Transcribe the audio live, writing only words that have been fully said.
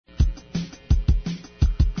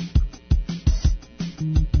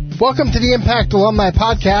Welcome to the Impact Alumni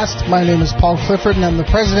Podcast. My name is Paul Clifford, and I'm the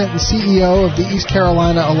President and CEO of the East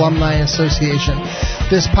Carolina Alumni Association.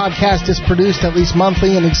 This podcast is produced at least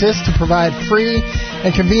monthly and exists to provide free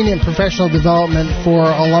and convenient professional development for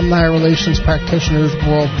alumni relations practitioners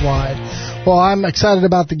worldwide. Well, I'm excited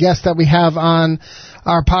about the guest that we have on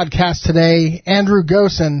our podcast today, Andrew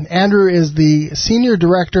Gosen. Andrew is the Senior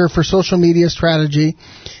Director for Social Media Strategy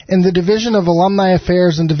in the Division of Alumni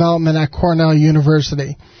Affairs and Development at Cornell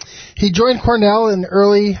University. He joined Cornell in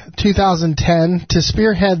early 2010 to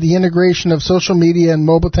spearhead the integration of social media and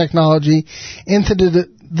mobile technology into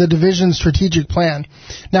the division's strategic plan.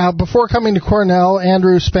 Now, before coming to Cornell,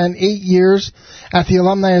 Andrew spent 8 years at the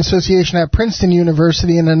Alumni Association at Princeton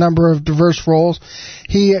University in a number of diverse roles.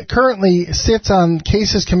 He currently sits on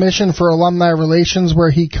CASE's Commission for Alumni Relations,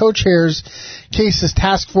 where he co-chairs CASE's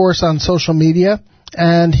Task Force on Social Media.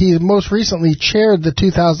 And he most recently chaired the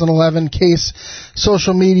 2011 CASE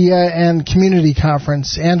Social Media and Community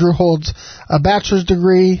Conference. Andrew holds a bachelor's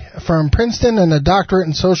degree from Princeton and a doctorate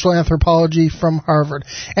in social anthropology from Harvard.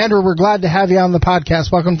 Andrew, we're glad to have you on the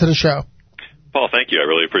podcast. Welcome to the show. Paul, thank you. I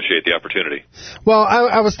really appreciate the opportunity. Well,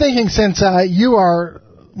 I was thinking, since you are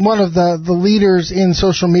one of the leaders in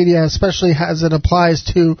social media, especially as it applies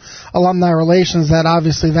to alumni relations, that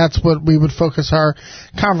obviously that's what we would focus our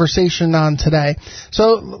conversation on today.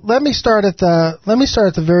 So let me start at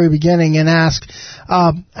the very beginning and ask,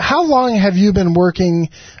 how long have you been working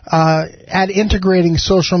at integrating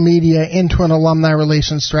social media into an alumni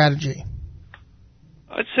relations strategy?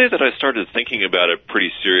 I'd say that I started thinking about it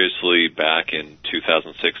pretty seriously back in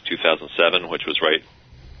 2006, 2007, which was right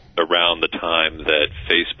around the time that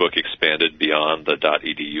Facebook expanded beyond the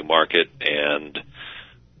 .edu market, and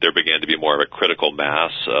there began to be more of a critical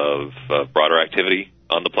mass of broader activity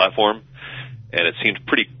on the platform. And it seemed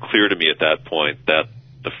pretty clear to me at that point that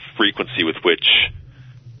the frequency with which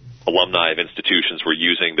alumni of institutions were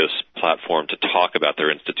using this platform to talk about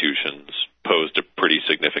their institutions posed a pretty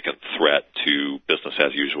significant threat to business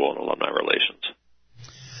as usual in alumni relations.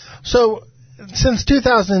 So, Since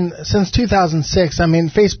 2006, I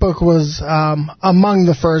mean, Facebook was among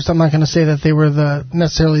the first. I'm not going to say that they were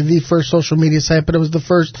necessarily the first social media site, but it was the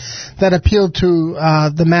first that appealed to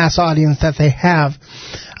the mass audience that they have.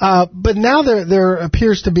 But now there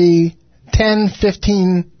appears to be 10,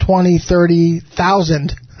 15, 20,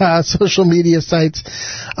 30,000 social media sites.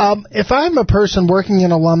 If I'm a person working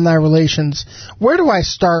in alumni relations, where do I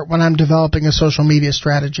start when I'm developing a social media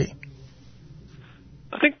strategy?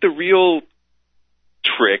 I think the real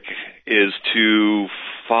trick is to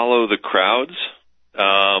follow the crowds.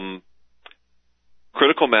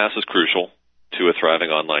 Critical mass is crucial to a thriving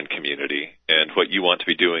online community, and what you want to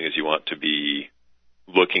be doing is you want to be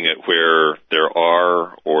looking at where there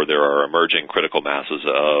are emerging critical masses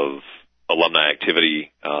of alumni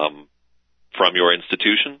activity from your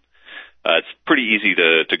institution. It's pretty easy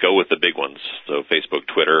to go with the big ones, so Facebook,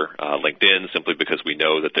 Twitter, LinkedIn, simply because we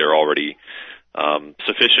know that there are already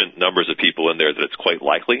sufficient numbers of people in there that it's quite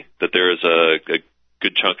likely that there is a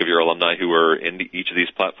good chunk of your alumni who are in each of these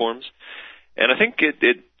platforms. And I think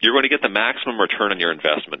you're going to get the maximum return on your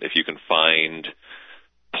investment if you can find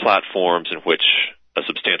platforms in which a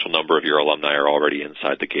substantial number of your alumni are already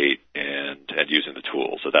inside the gate and using the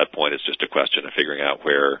tools. At that point, it's just a question of figuring out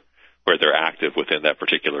where they're active within that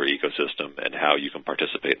particular ecosystem and how you can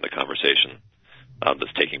participate in the conversation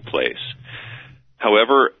that's taking place.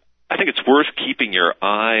 However, I think it's worth keeping your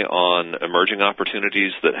eye on emerging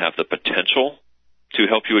opportunities that have the potential to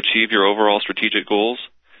help you achieve your overall strategic goals.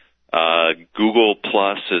 Google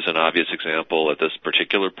Plus is an obvious example at this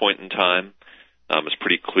particular point in time. It's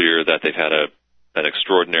pretty clear that they've had an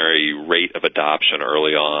extraordinary rate of adoption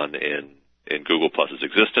early on in Google Plus's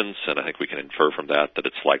existence, and I think we can infer from that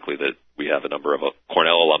it's likely that we have a number of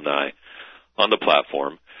Cornell alumni on the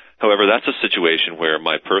platform. However, that's a situation where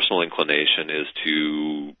my personal inclination is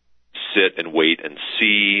to sit and wait and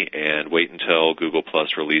see and wait until Google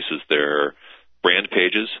Plus releases their brand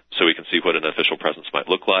pages so we can see what an official presence might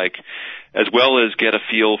look like, as well as get a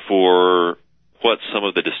feel for what some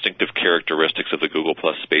of the distinctive characteristics of the Google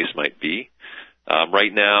Plus space might be.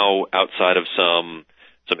 Right now, outside of some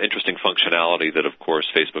interesting functionality that, of course,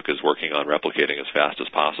 Facebook is working on replicating as fast as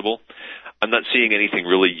possible, I'm not seeing anything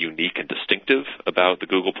really unique and distinctive about the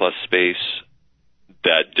Google Plus space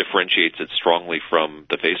that differentiates it strongly from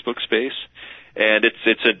the Facebook space. And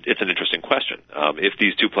it's an interesting question. If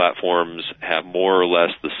these two platforms have more or less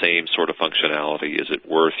the same sort of functionality, is it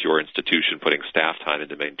worth your institution putting staff time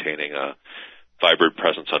into maintaining a vibrant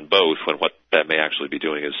presence on both, when what that may actually be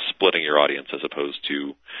doing is splitting your audience as opposed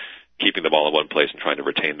to keeping them all in one place and trying to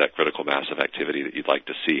retain that critical mass of activity that you'd like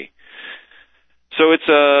to see? So it's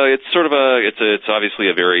obviously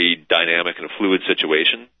a very dynamic and fluid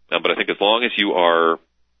situation, but I think as long as you are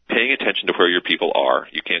paying attention to where your people are,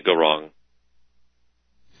 you can't go wrong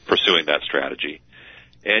pursuing that strategy.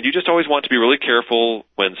 And you just always want to be really careful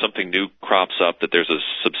when something new crops up that there's a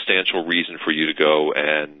substantial reason for you to go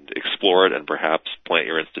and explore it and perhaps plant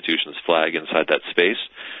your institution's flag inside that space.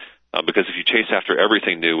 Because if you chase after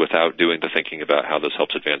everything new without doing the thinking about how this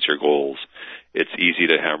helps advance your goals, it's easy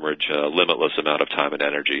to hemorrhage a limitless amount of time and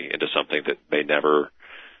energy into something that may never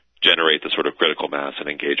generate the sort of critical mass and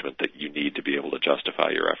engagement that you need to be able to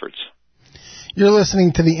justify your efforts. You're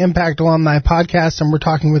listening to the Impact Alumni Podcast, and we're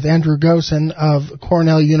talking with Andrew Gosen of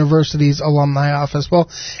Cornell University's Alumni Office. Well,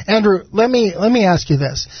 Andrew, let me ask you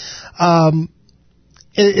this.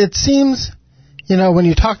 It seems, when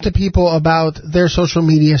you talk to people about their social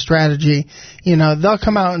media strategy, they'll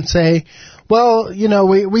come out and say, well,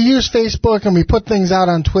 we use Facebook and we put things out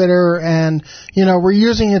on Twitter, and, we're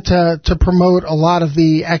using it to promote a lot of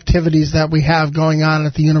the activities that we have going on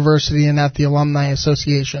at the university and at the Alumni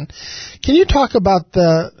Association. Can you talk about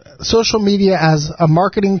the social media as a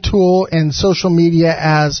marketing tool and social media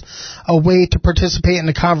as a way to participate in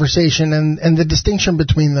the conversation and the distinction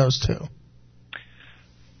between those two?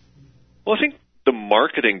 Well, I think the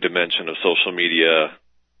marketing dimension of social media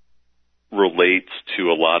relates to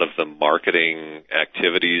a lot of the marketing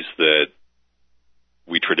activities that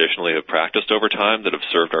we traditionally have practiced over time that have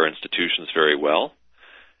served our institutions very well.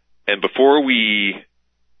 And before we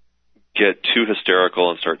get too hysterical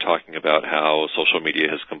and start talking about how social media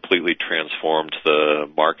has completely transformed the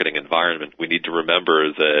marketing environment, we need to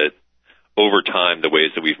remember that over time, the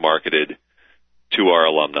ways that we've marketed to our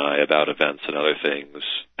alumni about events and other things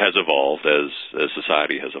has evolved as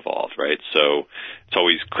society has evolved, right? So it's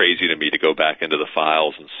always crazy to me to go back into the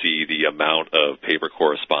files and see the amount of paper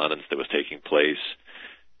correspondence that was taking place,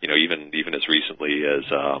 even as recently as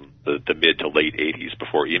the mid to late 80s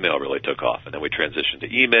before email really took off. And then we transitioned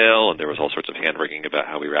to email, and there was all sorts of hand-wringing about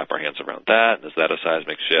how we wrap our hands around that, and is that a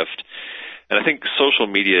seismic shift? And I think social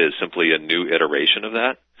media is simply a new iteration of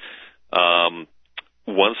that.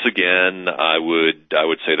 Once again, I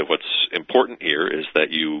would say that what's important here is that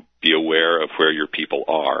you be aware of where your people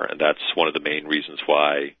are, and that's one of the main reasons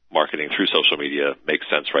why marketing through social media makes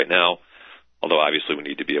sense right now. Although obviously we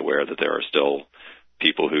need to be aware that there are still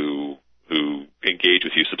people who engage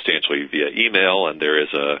with you substantially via email, and there is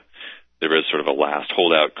sort of a last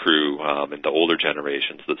holdout crew in the older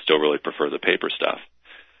generations that still really prefer the paper stuff.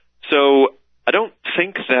 So I don't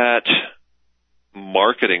think that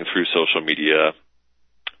marketing through social media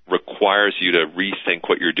requires you to rethink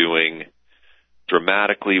what you're doing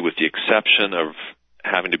dramatically, with the exception of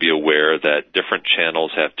having to be aware that different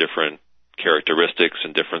channels have different characteristics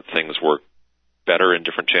and different things work better in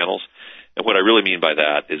different channels. And what I really mean by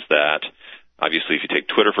that is that, obviously, if you take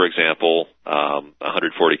Twitter, for example, a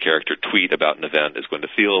 140-character tweet about an event is going to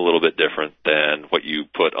feel a little bit different than what you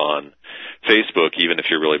put on Facebook, even if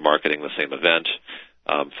you're really marketing the same event.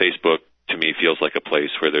 Facebook, to me, feels like a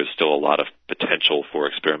place where there's still a lot of potential for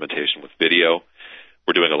experimentation with video.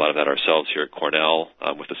 We're doing a lot of that ourselves here at Cornell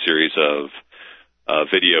with a series of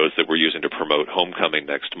videos that we're using to promote homecoming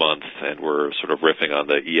next month, and we're sort of riffing on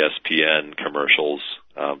the ESPN commercials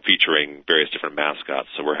featuring various different mascots.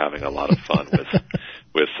 So we're having a lot of fun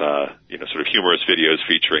with sort of humorous videos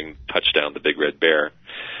featuring Touchdown, the Big Red Bear.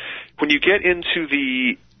 When you get into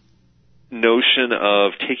the notion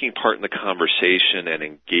of taking part in the conversation and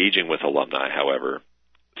engaging with alumni, however,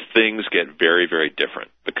 things get very, very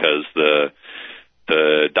different, because the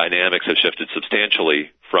dynamics have shifted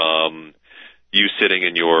substantially from you sitting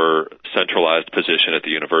in your centralized position at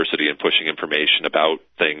the university and pushing information about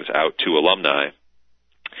things out to alumni.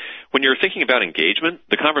 When you're thinking about engagement,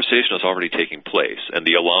 the conversation is already taking place, and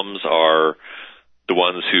the alums are the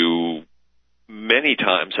ones who many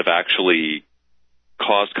times have actually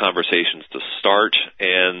caused conversations to start,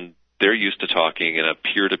 and they're used to talking in a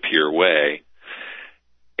peer-to-peer way.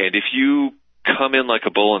 And if you come in like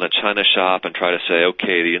a bull in a china shop and try to say,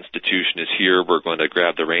 okay, the institution is here, we're going to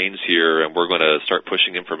grab the reins here, and we're going to start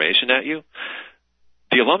pushing information at you,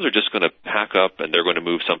 the alums are just going to pack up and they're going to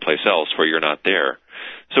move someplace else where you're not there.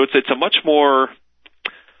 So it's a much more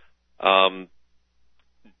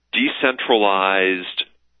decentralized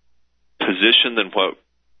position than what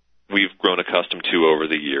we've grown accustomed to over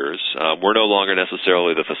the years. We're no longer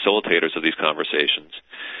necessarily the facilitators of these conversations.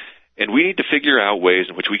 And we need to figure out ways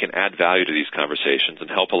in which we can add value to these conversations and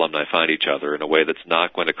help alumni find each other in a way that's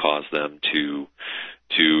not going to cause them to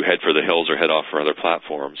head for the hills or head off for other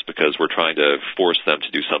platforms, because we're trying to force them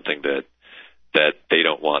to do something that they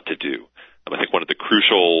don't want to do. I think one of the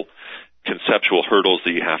crucial concepts conceptual hurdles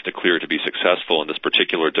that you have to clear to be successful in this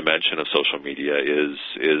particular dimension of social media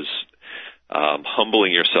is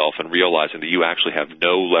humbling yourself and realizing that you actually have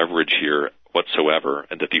no leverage here whatsoever,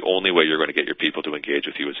 and that the only way you're going to get your people to engage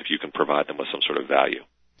with you is if you can provide them with some sort of value.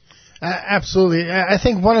 Absolutely. I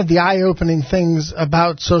think one of the eye-opening things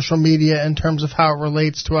about social media in terms of how it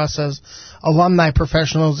relates to us as alumni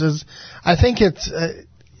professionals is I think it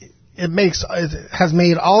has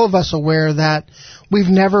made all of us aware that we've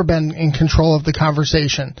never been in control of the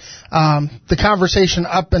conversation. The conversation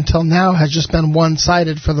up until now has just been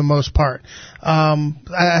one-sided for the most part.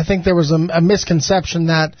 I think there was a misconception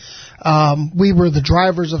that we were the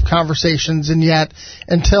drivers of conversations, and yet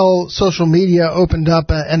until social media opened up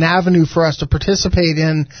an avenue for us to participate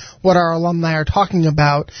in what our alumni are talking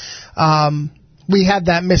about, we had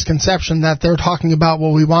that misconception that they're talking about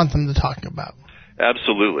what we want them to talk about.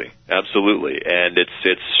 Absolutely, absolutely, and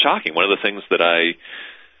it's shocking. One of the things that I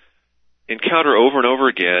encounter over and over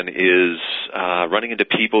again is running into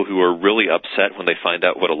people who are really upset when they find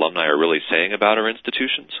out what alumni are really saying about our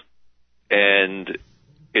institutions. And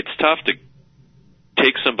it's tough to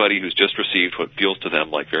take somebody who's just received what feels to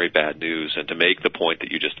them like very bad news and to make the point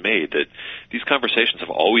that you just made, that these conversations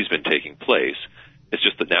have always been taking place. It's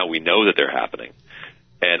just that now we know that they're happening.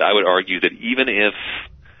 And I would argue that even if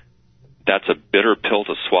that's a bitter pill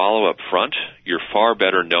to swallow up front, you're far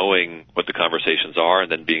better knowing what the conversations are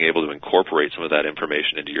and then being able to incorporate some of that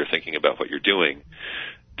information into your thinking about what you're doing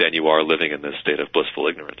than you are living in this state of blissful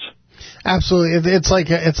ignorance. Absolutely. It's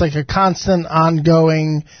like a constant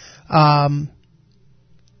ongoing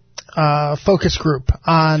focus group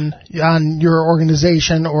on your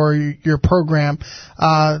organization or your program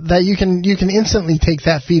that you can instantly take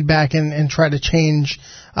that feedback and try to change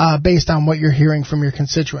based on what you're hearing from your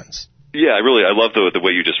constituents. Yeah, I love the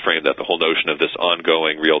way you just framed that, the whole notion of this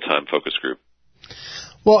ongoing real-time focus group.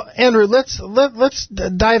 Well, Andrew, let's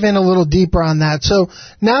dive in a little deeper on that. So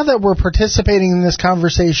now that we're participating in this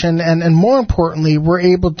conversation, and more importantly, we're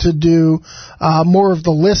able to do more of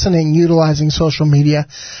the listening utilizing social media,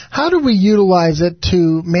 how do we utilize it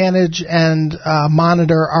to manage and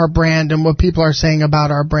monitor our brand and what people are saying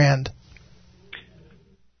about our brand?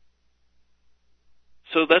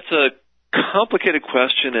 So that's a complicated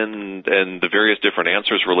question, and the various different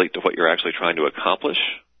answers relate to what you're actually trying to accomplish.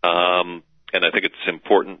 And I think it's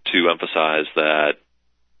important to emphasize that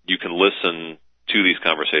you can listen to these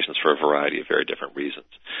conversations for a variety of very different reasons.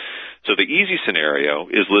 So the easy scenario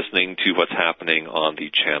is listening to what's happening on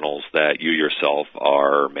the channels that you yourself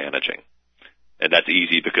are managing. And that's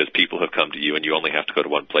easy because people have come to you and you only have to go to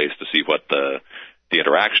one place to see what the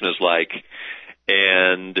interaction is like.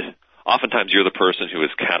 And oftentimes you're the person who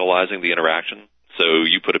is catalyzing the interaction. So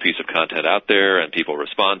you put a piece of content out there and people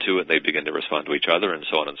respond to it and they begin to respond to each other and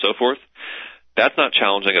so on and so forth. That's not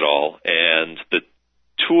challenging at all. And the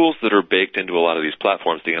tools that are baked into a lot of these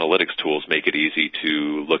platforms, the analytics tools, make it easy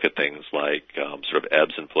to look at things like sort of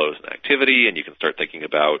ebbs and flows in activity, and you can start thinking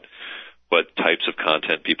about what types of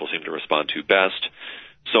content people seem to respond to best,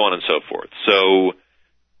 so on and so forth. So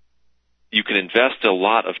you can invest a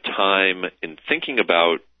lot of time in thinking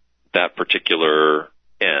about that particular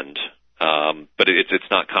end, but it's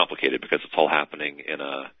not complicated because it's all happening in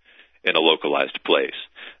a localized place.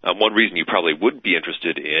 One reason you probably would be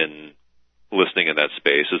interested in listening in that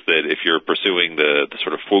space is that if you're pursuing the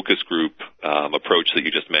sort of focus group approach that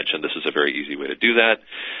you just mentioned, this is a very easy way to do that.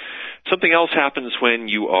 Something else happens when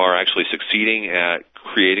you are actually succeeding at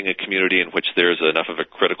creating a community in which there's enough of a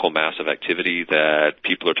critical mass of activity that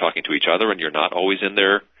people are talking to each other and you're not always in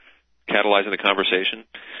there catalyzing the conversation.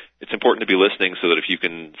 It's important to be listening so that if you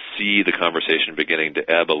can see the conversation beginning to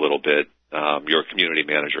ebb a little bit, your community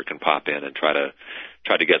manager can pop in and try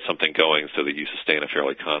to get something going so that you sustain a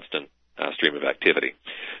fairly constant stream of activity.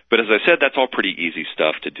 But as I said, that's all pretty easy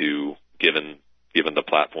stuff to do given the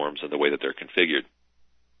platforms and the way that they're configured.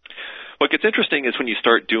 What gets interesting is when you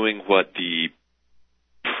start doing what the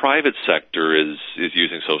private sector is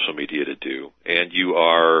using social media to do, and you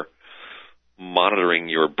are monitoring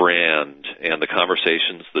your brand and the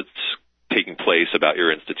conversations that's taking place about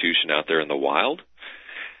your institution out there in the wild.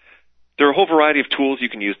 There are a whole variety of tools you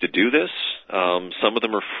can use to do this. Some of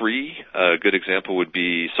them are free. A good example would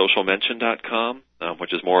be socialmention.com,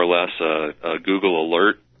 which is more or less a Google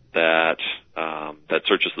alert that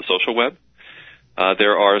searches the social web.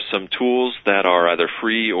 There are some tools that are either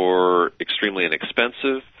free or extremely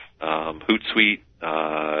inexpensive, Hootsuite,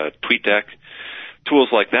 TweetDeck, tools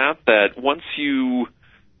like that once you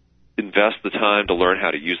invest the time to learn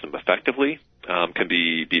how to use them effectively, can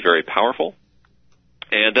be very powerful.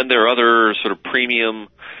 And then there are other sort of premium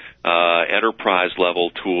enterprise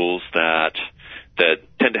level tools that that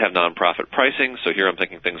tend to have nonprofit pricing. So here I'm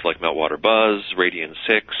thinking things like Meltwater Buzz, Radian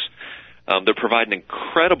 6. They provide an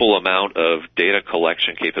incredible amount of data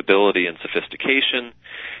collection capability and sophistication,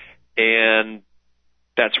 and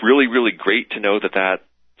that's really, really great to know that that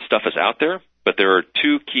stuff is out there. But there are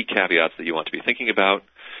two key caveats that you want to be thinking about.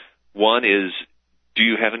 One is, do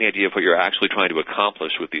you have any idea of what you're actually trying to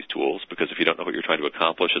accomplish with these tools? Because if you don't know what you're trying to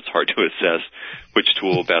accomplish, it's hard to assess which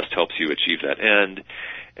tool best helps you achieve that end.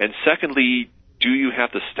 And secondly, do you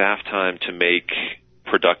have the staff time to make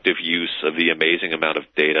productive use of the amazing amount of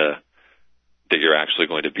data that you're actually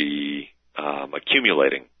going to be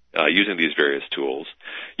accumulating using these various tools?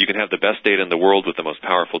 You can have the best data in the world with the most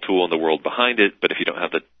powerful tool in the world behind it, but if you don't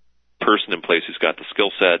have the person in place who's got the skill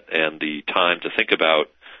set and the time to think about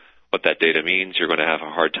what that data means, you're going to have a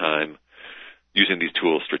hard time using these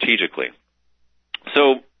tools strategically.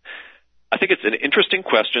 So I think it's an interesting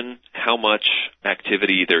question how much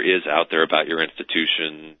activity there is out there about your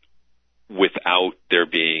institution without there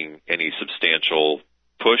being any substantial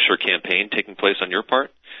push or campaign taking place on your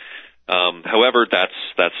part. However,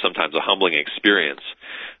 that's sometimes a humbling experience.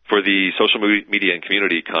 For the Social Media and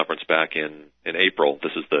Community Conference back in April,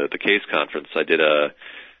 this is the CASE conference, I did a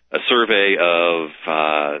survey of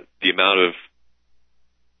the amount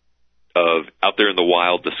of out there in the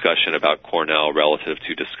wild discussion about Cornell relative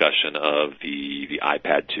to discussion of the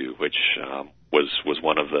iPad 2, which was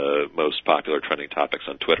one of the most popular trending topics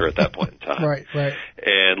on Twitter at that point in time. Right.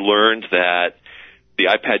 And learned that the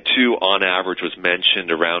iPad 2 on average was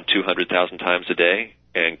mentioned around 200,000 times a day,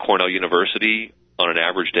 and Cornell University on an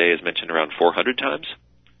average day is mentioned around 400 times.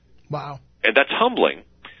 Wow. And that's humbling,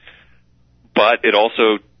 but it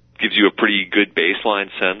also gives you a pretty good baseline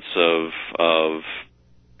sense of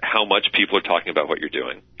how much people are talking about what you're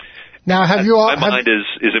doing. Now, my mind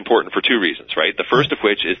is important for two reasons, right? The first of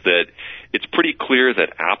which is that it's pretty clear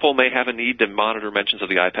that Apple may have a need to monitor mentions of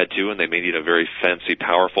the iPad 2, and they may need a very fancy,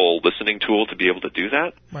 powerful listening tool to be able to do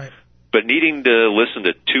that. Right. But needing to listen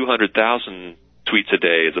to 200,000 tweets a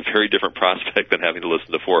day is a very different prospect than having to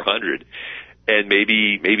listen to 400. And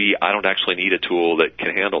maybe I don't actually need a tool that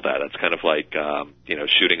can handle that. It's kind of like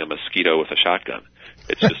shooting a mosquito with a shotgun.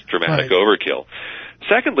 It's just dramatic right. overkill.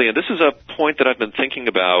 Secondly, and this is a point that I've been thinking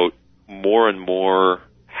about more and more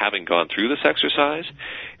having gone through this exercise,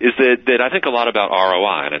 is that I think a lot about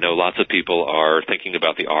ROI, and I know lots of people are thinking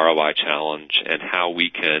about the ROI challenge and how we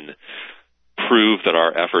can prove that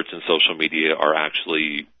our efforts in social media are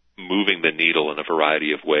actually moving the needle in a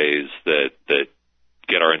variety of ways that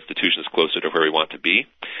get our institutions closer to where we want to be.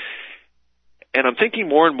 And I'm thinking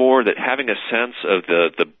more and more that having a sense of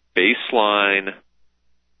the baseline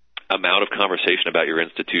amount of conversation about your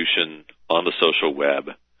institution on the social web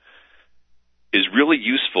is really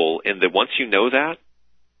useful, in that once you know that,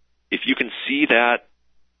 if you can see that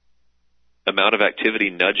amount of activity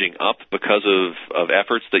nudging up because of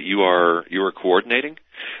efforts that you are coordinating,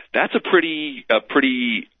 that's a pretty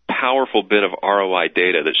powerful bit of ROI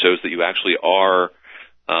data that shows that you actually are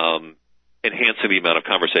enhancing the amount of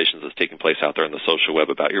conversations that's taking place out there on the social web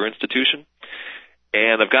about your institution.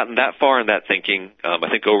 And I've gotten that far in that thinking. I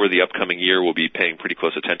think over the upcoming year we'll be paying pretty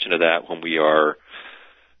close attention to that when we are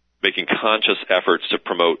making conscious efforts to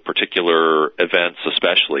promote particular events,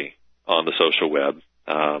 especially on the social web.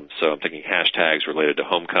 So I'm thinking hashtags related to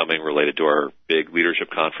homecoming, related to our big leadership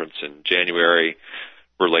conference in January,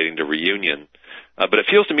 relating to reunion. But it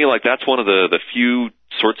feels to me like that's one of the few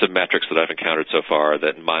sorts of metrics that I've encountered so far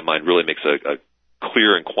that in my mind really makes a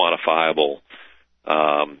clear and quantifiable,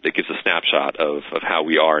 it gives a snapshot of how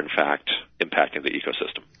we are in fact impacting the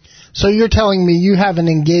ecosystem. So you're telling me you haven't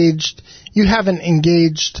engaged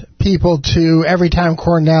people to, every time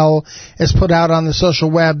Cornell is put out on the social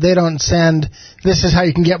web, they don't send, this is how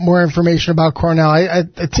you can get more information about Cornell.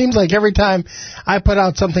 It seems like every time I put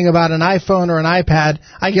out something about an iPhone or an iPad,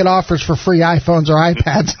 I get offers for free iPhones or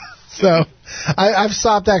iPads. So I've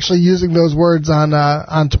stopped actually using those words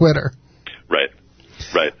on Twitter. Right.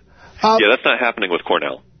 Yeah, that's not happening with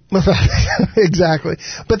Cornell. Exactly.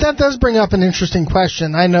 But that does bring up an interesting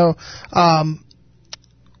question. I know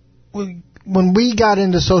when we got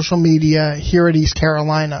into social media here at East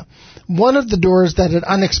Carolina, one of the doors that had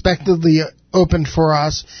unexpectedly opened for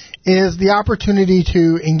us is the opportunity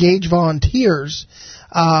to engage volunteers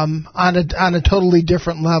on a totally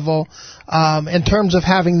different level, in terms of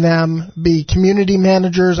having them be community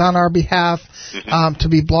managers on our behalf, to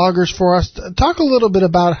be bloggers for us. Talk a little bit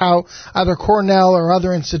about how either Cornell or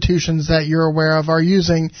other institutions that you're aware of are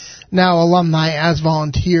using now alumni as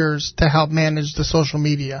volunteers to help manage the social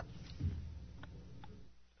media.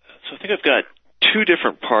 So I think I've got two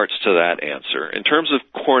different parts to that answer. In terms of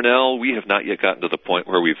Cornell, we have not yet gotten to the point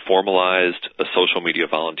where we've formalized a social media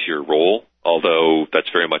volunteer role, although that's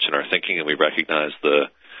very much in our thinking and we recognize the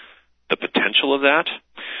potential of that.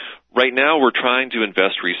 Right now, we're trying to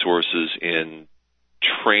invest resources in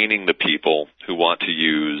training the people who want to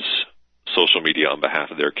use social media on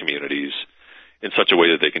behalf of their communities in such a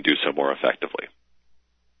way that they can do so more effectively.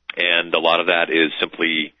 And a lot of that is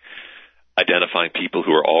simply identifying people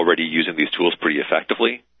who are already using these tools pretty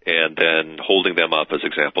effectively and then holding them up as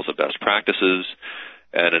examples of best practices.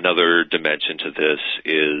 And another dimension to this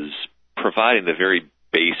is providing the very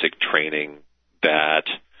basic training that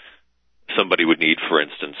somebody would need, for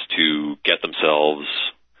instance, to get themselves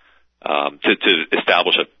to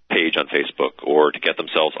establish a page on Facebook or to get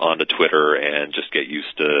themselves onto Twitter and just get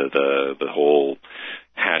used to the whole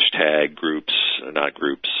hashtag groups, not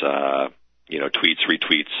groups, tweets,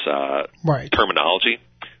 retweets, right. terminology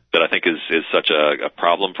that I think is such a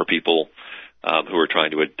problem for people who are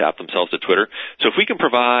trying to adapt themselves to Twitter. So if we can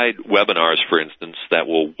provide webinars, for instance, that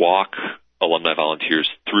will walk alumni volunteers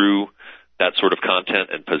through that sort of content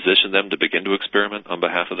and position them to begin to experiment on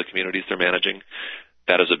behalf of the communities they're managing,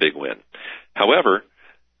 that is a big win. However,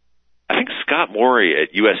 I think Scott Morey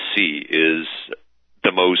at USC is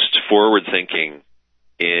the most forward-thinking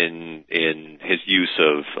in his use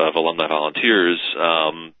of alumni volunteers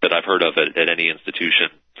that I've heard of at any institution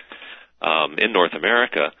in North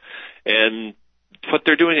America. And what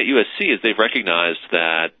they're doing at USC is they've recognized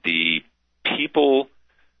that the people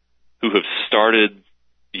who have started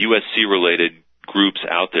USC-related groups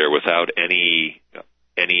out there without any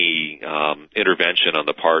intervention on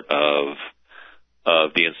the part of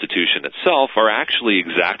the institution itself are actually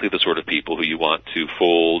exactly the sort of people who you want to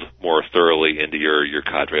fold more thoroughly into your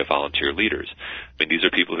cadre of volunteer leaders. I mean, these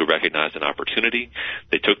are people who recognized an opportunity.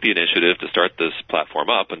 They took the initiative to start this platform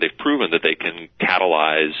up, and they've proven that they can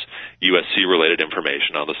catalyze USC-related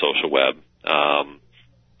information on the social web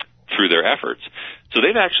through their efforts. So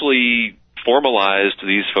they've actually formalized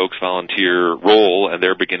these folks' volunteer role, and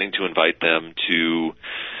they're beginning to invite them to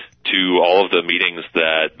all of the meetings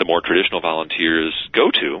that the more traditional volunteers go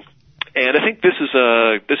to. And I think this is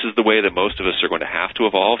the way that most of us are going to have to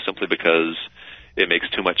evolve, simply because it makes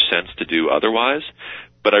too much sense to do otherwise.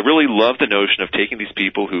 But I really love the notion of taking these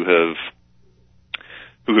people who have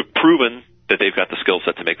proven that they've got the skill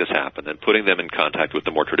set to make this happen and putting them in contact with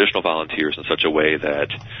the more traditional volunteers in such a way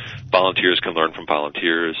that volunteers can learn from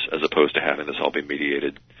volunteers as opposed to having this all be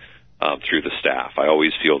mediated through the staff. I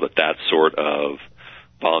always feel that sort of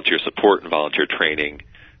volunteer support and volunteer training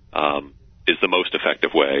is the most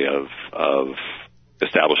effective way of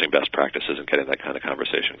establishing best practices and getting that kind of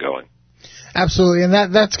conversation going. Absolutely, and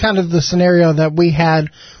that's kind of the scenario that we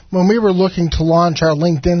had when we were looking to launch our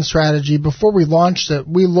LinkedIn strategy. Before we launched it,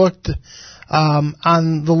 we looked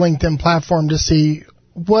on the LinkedIn platform to see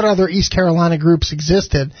what other East Carolina groups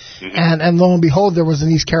existed, and lo and behold, there was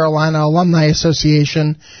an East Carolina Alumni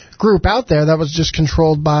Association group out there that was just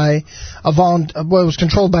controlled by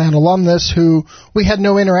an alumnus who we had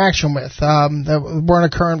no interaction with, that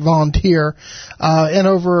weren't a current volunteer. And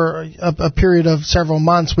over a period of several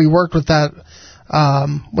months, we worked with that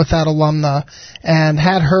alumna and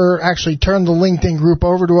had her actually turn the LinkedIn group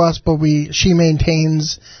over to us, but we've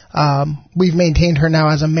maintained her now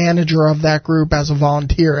as a manager of that group as a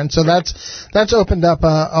volunteer. And so that's opened up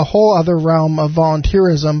a whole other realm of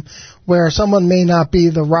volunteerism where someone may not be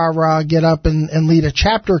the rah-rah, get up and lead a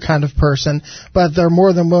chapter kind of person, but they're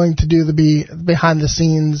more than willing to do the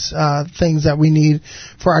behind-the-scenes things that we need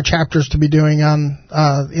for our chapters to be doing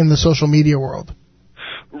in the social media world.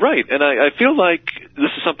 Right, and I feel like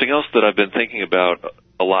this is something else that I've been thinking about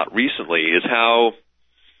a lot recently, is how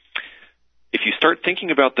if you start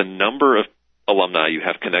thinking about the number of alumni you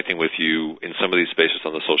have connecting with you in some of these spaces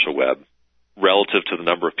on the social web relative to the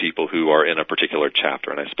number of people who are in a particular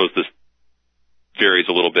chapter, and I suppose this varies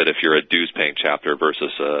a little bit if you're a dues-paying chapter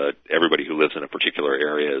versus everybody who lives in a particular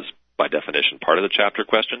area is by definition part of the chapter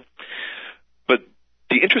question. But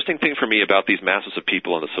the interesting thing for me about these masses of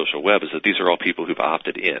people on the social web is that these are all people who've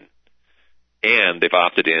opted in. And they've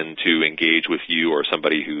opted in to engage with you or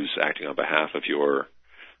somebody who's acting on behalf of your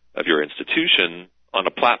institution on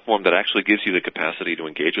a platform that actually gives you the capacity to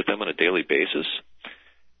engage with them on a daily basis.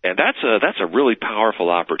 And that's a really powerful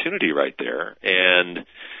opportunity right there. And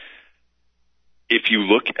if you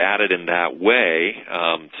look at it in that way,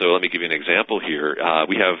 so let me give you an example here.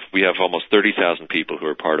 We have almost 30,000 people who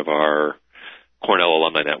are part of our Cornell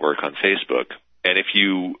Alumni Network on Facebook. And if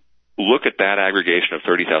you look at that aggregation of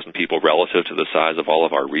 30,000 people relative to the size of all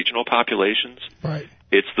of our regional populations, right,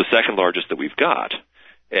 it's the second largest that we've got.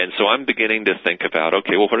 And so I'm beginning to think about,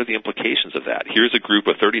 okay, well, what are the implications of that? Here's a group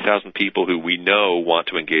of 30,000 people who we know want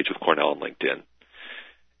to engage with Cornell and LinkedIn.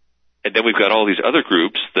 And then we've got all these other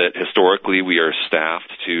groups that historically we are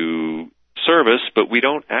staffed to service, but we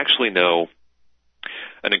don't actually know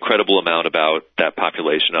an incredible amount about that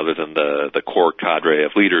population other than the core cadre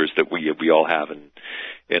of leaders that we all have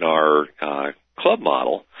in our club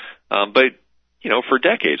model. But for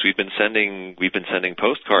decades we've been sending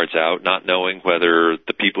postcards out, not knowing whether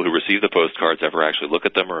the people who receive the postcards ever actually look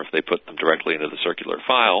at them or if they put them directly into the circular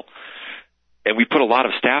file. And we put a lot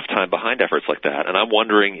of staff time behind efforts like that. And I'm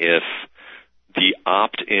wondering if the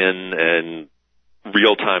opt-in and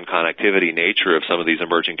real-time connectivity nature of some of these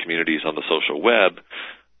emerging communities on the social web,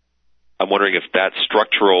 I'm wondering if that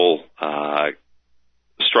structural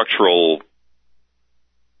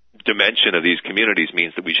dimension of these communities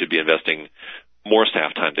means that we should be investing more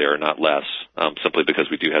staff time there, not less, simply because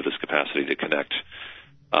we do have this capacity to connect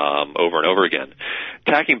over and over again.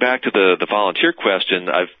 Tacking back to the volunteer question,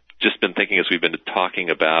 I've just been thinking as we've been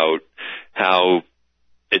talking about how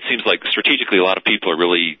it seems like strategically a lot of people are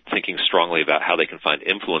really thinking strongly about how they can find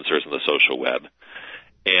influencers in the social web.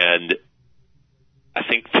 And I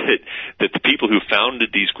think that the people who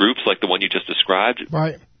founded these groups, like the one you just described,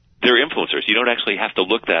 right, they're influencers. You don't actually have to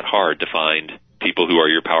look that hard to find people who are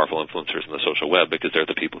your powerful influencers in the social web because they're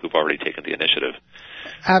the people who've already taken the initiative.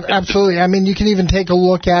 Absolutely. I mean, you can even take a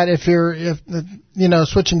look at if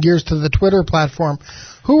switching gears to the Twitter platform,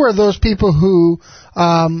 who are those people who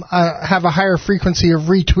have a higher frequency of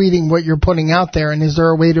retweeting what you're putting out there, and is there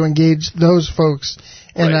a way to engage those folks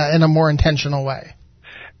in a more intentional way?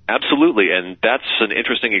 Absolutely, and that's an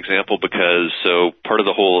interesting example because part of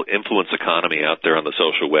the whole influence economy out there on the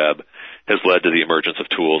social web has led to the emergence of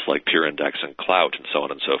tools like PeerIndex and Clout and so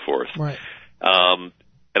on and so forth. Right.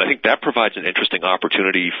 And I think that provides an interesting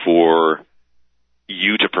opportunity for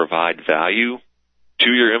you to provide value to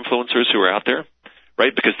your influencers who are out there,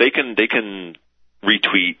 right? Because they can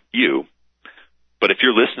retweet you, but if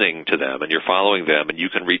you're listening to them and you're following them and you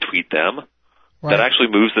can retweet them, right, that actually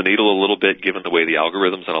moves the needle a little bit given the way the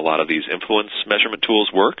algorithms and a lot of these influence measurement tools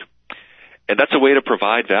work. And that's a way to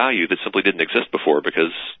provide value that simply didn't exist before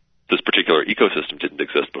because this particular ecosystem didn't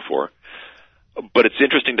exist before. But it's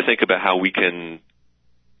interesting to think about how we can,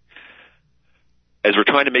 as we're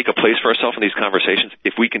trying to make a place for ourselves in these conversations,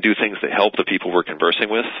 if we can do things that help the people we're conversing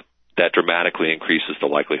with, that dramatically increases the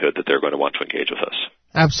likelihood that they're going to want to engage with us.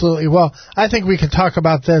 Absolutely. Well, I think we could talk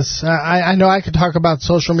about this. I know I could talk about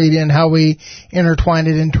social media and how we intertwine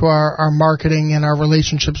it into our marketing and our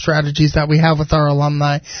relationship strategies that we have with our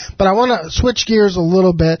alumni. But I want to switch gears a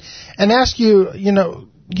little bit and ask you,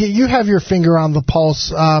 you have your finger on the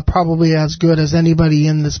pulse, probably as good as anybody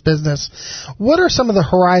in this business. What are some of the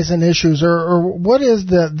horizon issues, or what is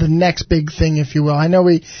the next big thing, if you will? I know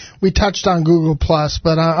we touched on Google+,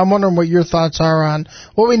 but I'm wondering what your thoughts are on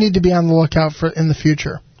what we need to be on the lookout for in the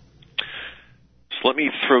future. So let me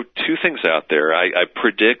throw two things out there. I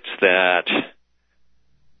predict that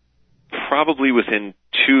probably within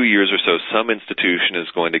 2 years or so, some institution is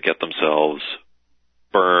going to get themselves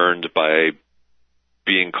burned by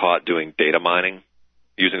being caught doing data mining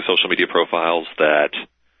using social media profiles that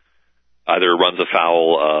either runs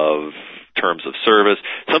afoul of terms of service.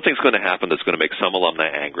 Something's going to happen that's going to make some alumni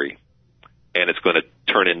angry, and it's going to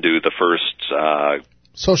turn into the first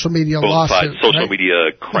social media lawsuit, social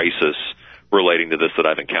media crisis relating to this that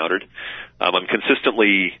I've encountered. I'm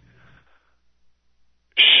consistently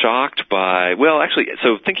shocked by,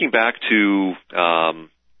 so thinking back to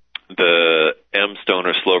the M.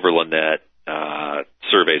 Stoner Slover Lynette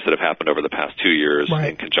surveys that have happened over the past 2 years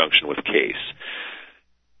in conjunction with CASE.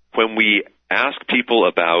 When we ask people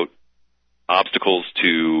about obstacles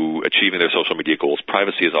to achieving their social media goals,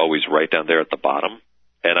 privacy is always right down there at the bottom.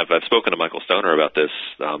 And I've spoken to Michael Stoner about this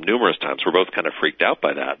numerous times. We're both kind of freaked out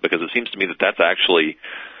by that because it seems to me that that's actually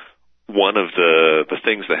one of the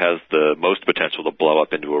things that has the most potential to blow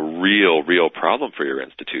up into a real problem for your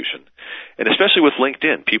institution. And especially with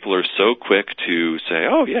LinkedIn, people are so quick to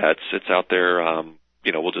say, oh yeah, it's out there.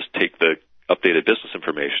 We'll just take the updated business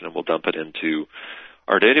information and we'll dump it into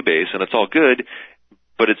our database and it's all good.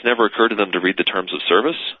 But it's never occurred to them to read the terms of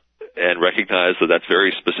service and recognize that that's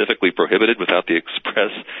very specifically prohibited without the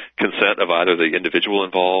express consent of either the individual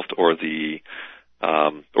involved or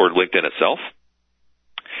or LinkedIn itself.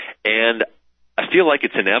 And I feel like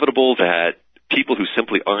it's inevitable that people who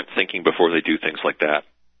simply aren't thinking before they do things like that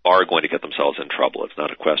are going to get themselves in trouble. It's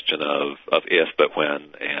not a question of if, but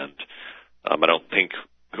when. And I don't think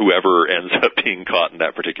whoever ends up being caught in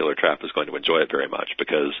that particular trap is going to enjoy it very much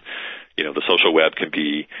because, the social web can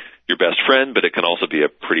be your best friend, but it can also be a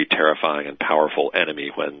pretty terrifying and powerful enemy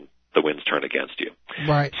when the winds turn against you.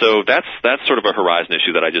 Right. So that's sort of a horizon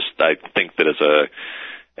issue that I think that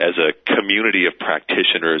as a community of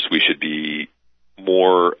practitioners, we should be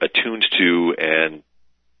more attuned to and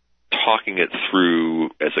talking it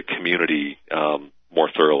through as a community more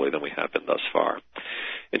thoroughly than we have been thus far.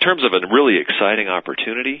 In terms of a really exciting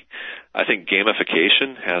opportunity, I think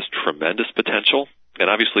gamification has tremendous potential, and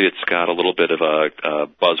obviously it's got a little bit of a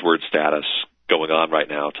buzzword status going on right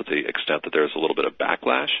now to the extent that there's a little bit of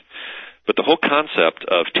backlash. But the whole concept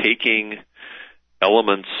of taking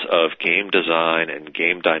elements of game design and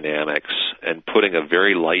game dynamics and putting a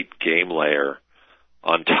very light game layer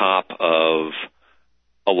on top of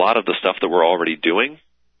a lot of the stuff that we're already doing,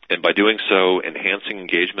 and by doing so, enhancing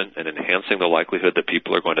engagement and enhancing the likelihood that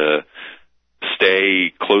people are going to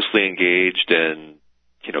stay closely engaged and,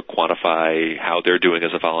 quantify how they're doing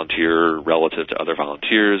as a volunteer relative to other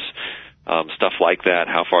volunteers, stuff like that,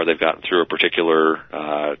 how far they've gotten through a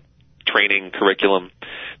particular training curriculum,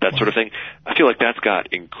 that sort of thing. I feel like that's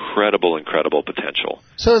got incredible potential.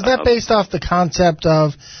 So is that based off the concept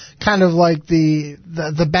of kind of like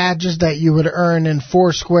the badges that you would earn in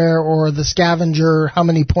Foursquare or the scavenger, how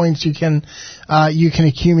many points you can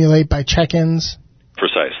accumulate by check-ins?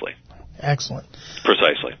 Precisely. Excellent.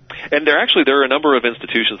 Precisely. And there are a number of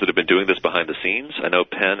institutions that have been doing this behind the scenes. I know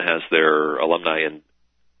Penn has their alumni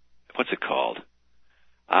what's it called?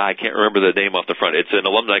 I can't remember the name off the front. It's an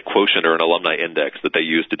alumni quotient or an alumni index that they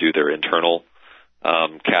use to do their internal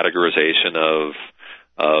categorization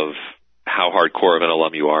of how hardcore of an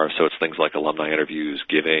alum you are. So it's things like alumni interviews,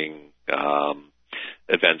 giving,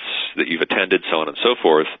 events that you've attended, so on and so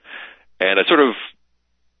forth. And I sort of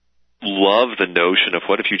love the notion of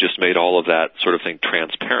what if you just made all of that sort of thing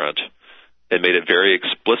transparent and made it very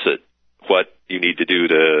explicit what you need to do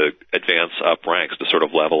to advance up ranks, to sort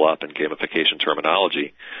of level up in gamification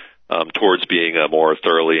terminology towards being a more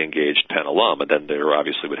thoroughly engaged Penn alum. And then there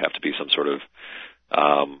obviously would have to be some sort of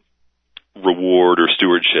reward or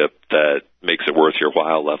stewardship that makes it worth your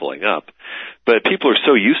while leveling up. But people are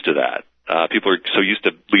so used to that. People are so used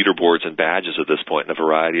to leaderboards and badges at this point in a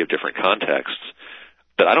variety of different contexts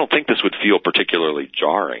that I don't think this would feel particularly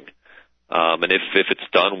jarring. And if it's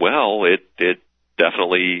done well, it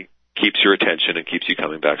definitely keeps your attention and keeps you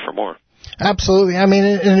coming back for more. Absolutely. I mean,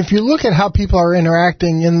 and if you look at how people are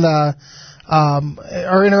interacting on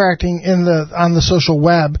the social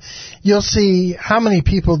web, you'll see how many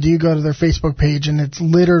people do you go to their Facebook page and it's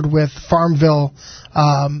littered with Farmville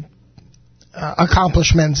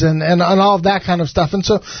accomplishments and all of that kind of stuff. And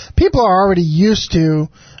so people are already used to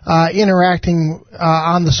interacting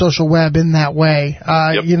on the social web in that way.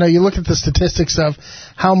 Yep. You look at the statistics of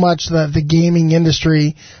how much the gaming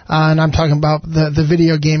industry, and I'm talking about the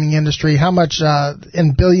video gaming industry, how much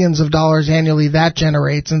in billions of dollars annually that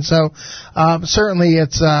generates. And so certainly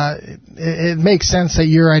it makes sense that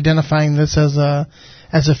you're identifying this as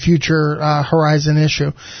a future horizon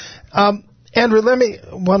issue. Andrew,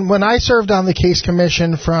 when I served on the case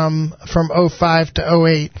commission from 05 to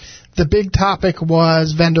 08, the big topic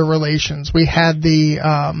was vendor relations. We had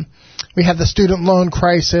the student loan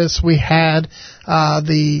crisis. We had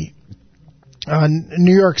the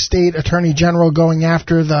New York State Attorney General going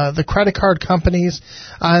after the credit card companies,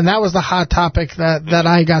 and that was the hot topic that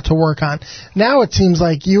I got to work on. Now it seems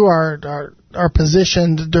like you are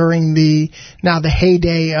positioned during the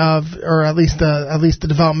heyday of, or at least the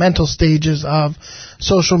developmental stages of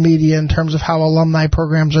social media in terms of how alumni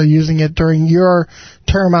programs are using it during your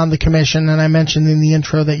term on the commission. And I mentioned in the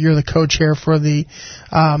intro that you're the co-chair for the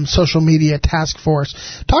social media task force.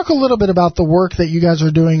 Talk a little bit about the work that you guys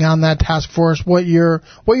are doing on that task force, what you're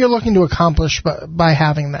looking to accomplish by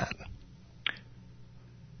having that.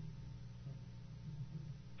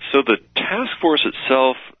 So the task force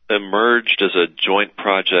itself emerged as a joint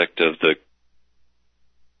project of the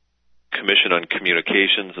Commission on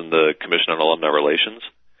Communications and the Commission on Alumni Relations.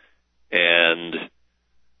 And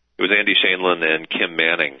it was Andy Shainlin and Kim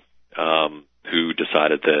Manning who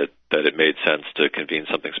decided that it made sense to convene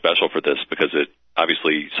something special for this, because it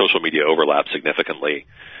obviously social media overlaps significantly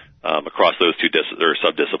across those two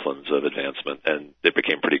sub-disciplines of advancement, and it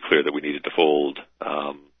became pretty clear that we needed to fold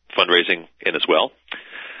fundraising in as well.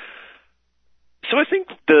 So I think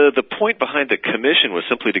the point behind the commission was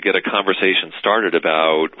simply to get a conversation started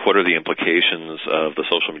about what are the implications of the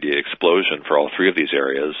social media explosion for all three of these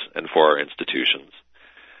areas and for our institutions.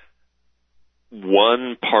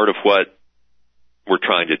 One part of what we're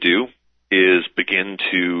trying to do is begin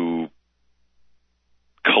to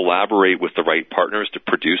collaborate with the right partners to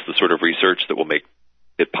produce the sort of research that will make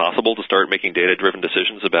it possible to start making data-driven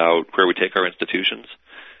decisions about where we take our institutions.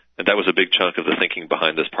 And that was a big chunk of the thinking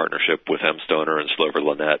behind this partnership with M. Stoner and Slover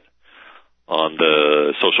Lynette on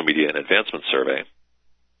the Social Media and Advancement Survey.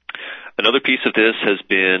 Another piece of this has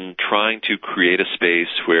been trying to create a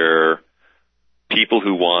space where people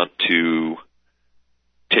who want to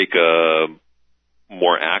take a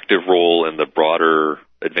more active role in the broader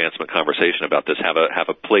advancement conversation about this have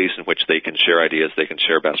a place in which they can share ideas, they can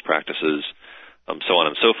share best practices, so on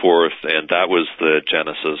and so forth. And that was the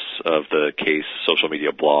genesis of the CASE social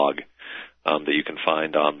media blog that you can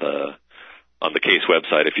find on the CASE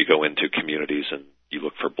website. If you go into communities and you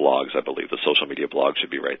look for blogs, I believe the social media blog should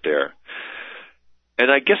be right there. And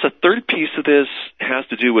I guess a third piece of this has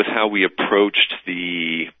to do with how we approached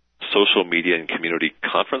the Social Media and Community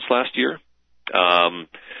Conference last year.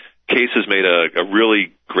 CASE has made a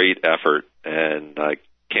really great effort, and I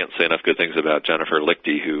can't say enough good things about Jennifer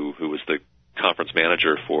Lichty, who was the conference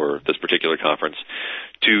manager for this particular conference,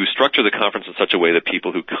 to structure the conference in such a way that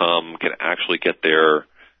people who come can actually get their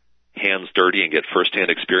hands dirty and get firsthand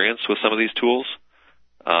experience with some of these tools,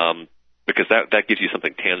 because that gives you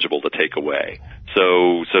something tangible to take away.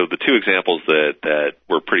 So the two examples that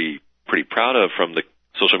we're pretty proud of from the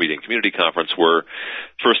Social Media and Community Conference were,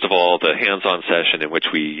 first of all, the hands-on session in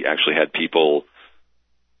which we actually had people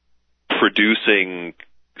producing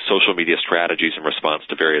social media strategies in response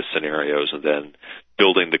to various scenarios and then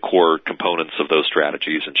building the core components of those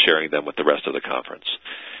strategies and sharing them with the rest of the conference.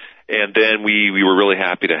 And then we were really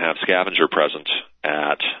happy to have Scavenger present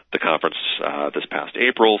at the conference this past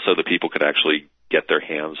April so that people could actually get their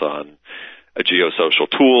hands on a geosocial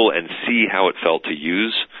tool and see how it felt to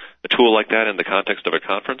use a tool like that in the context of a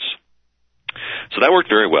conference. So that worked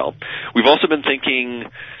very well. We've also been thinking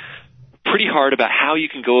pretty hard about how you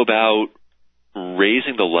can go about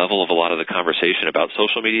raising the level of a lot of the conversation about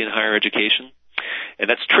social media in higher education. And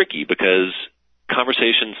that's tricky because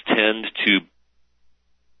conversations tend to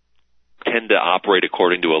operate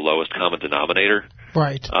according to a lowest common denominator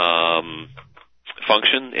function,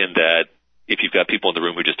 in that if you've got people in the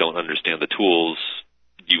room who just don't understand the tools,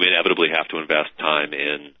 you inevitably have to invest time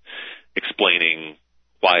in explaining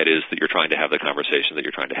why it is that you're trying to have the conversation that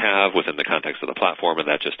you're trying to have within the context of the platform, and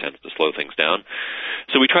that just tends to slow things down.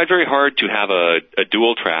 So we tried very hard to have a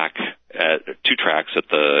dual track, two tracks at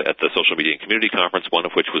the Social Media and Community Conference, one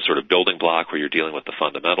of which was sort of building block where you're dealing with the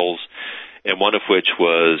fundamentals, and one of which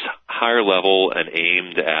was higher level and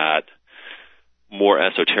aimed at more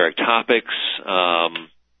esoteric topics,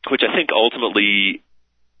 which I think ultimately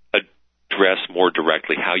address more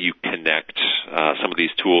directly how you connect some of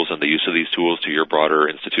these tools and the use of these tools to your broader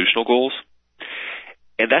institutional goals.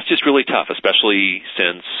 And that's just really tough, especially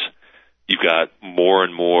since you've got more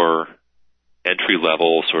and more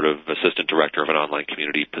entry-level sort of assistant director of an online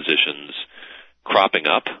community positions cropping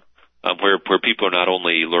up, where people are not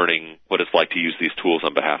only learning what it's like to use these tools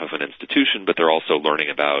on behalf of an institution, but they're also learning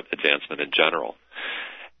about advancement in general.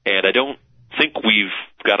 And I don't think we've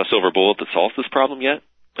got a silver bullet that solves this problem yet.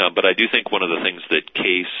 But I do think one of the things that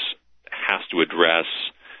CASE has to address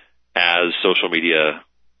as social media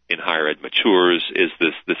in higher ed matures is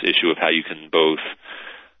this issue of how you can both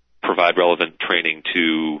provide relevant training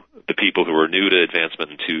to the people who are new to advancement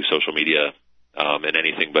and to social media and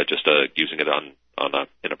anything but just using it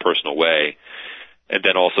in a personal way, and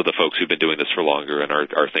then also the folks who've been doing this for longer and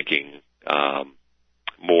are thinking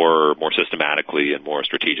more systematically and more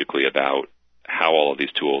strategically about how all of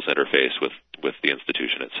these tools interface with the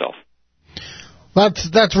institution itself.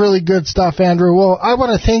 That's really good stuff, Andrew. Well, I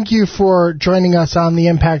want to thank you for joining us on the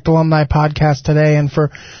Impact Alumni podcast today and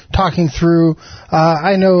for talking through,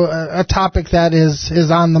 I know, a topic that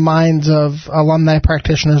is on the minds of alumni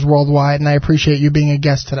practitioners worldwide, and I appreciate you being a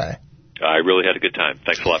guest today. I really had a good time.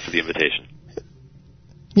 Thanks a lot for the invitation.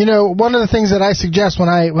 You know, one of the things that I suggest when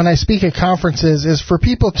I speak at conferences is for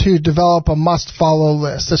people to develop a must-follow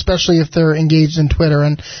list, especially if they're engaged in Twitter.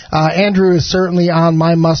 And Andrew is certainly on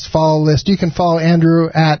my must-follow list. You can follow Andrew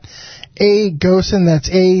at Agossen, that's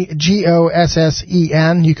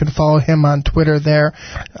Agossen. You can follow him on Twitter there.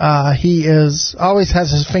 He always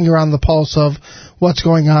has his finger on the pulse of what's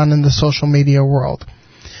going on in the social media world.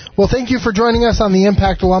 Well, thank you for joining us on the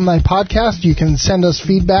Impact Alumni Podcast. You can send us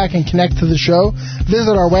feedback and connect to the show.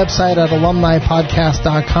 Visit our website at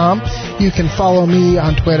alumnipodcast.com. You can follow me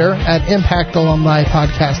on Twitter at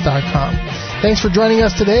impactalumnipodcast.com. Thanks for joining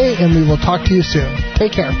us today, and we will talk to you soon.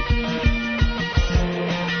 Take care.